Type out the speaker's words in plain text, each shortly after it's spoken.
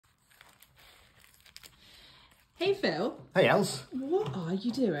Hey Phil. Hey Els. What are you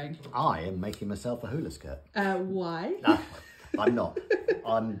doing? I am making myself a hula skirt. Why? No, I'm not.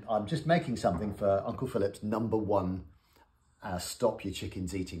 I'm just making something for Uncle Philip's #1 stop your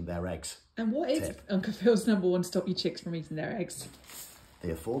chickens eating their eggs. And what is tip. Uncle Phil's #1 stop your chicks from eating their eggs?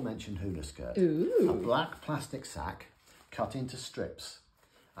 The aforementioned hula skirt. Ooh. A black plastic sack cut into strips,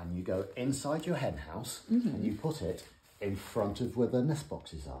 and you go inside your hen house and you put it in front of where the nest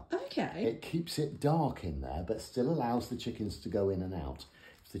boxes are. Okay. It keeps it dark in there, but still allows the chickens to go in and out.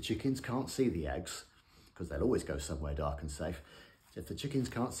 If the chickens can't see the eggs, because they'll always go somewhere dark and safe, if the chickens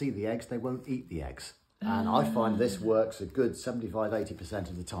can't see the eggs, they won't eat the eggs. And I find this works a good 75–80%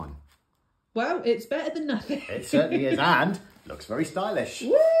 of the time. Well, it's better than nothing. It certainly is, and looks very stylish.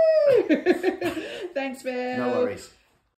 Woo! Thanks, Phil. No worries.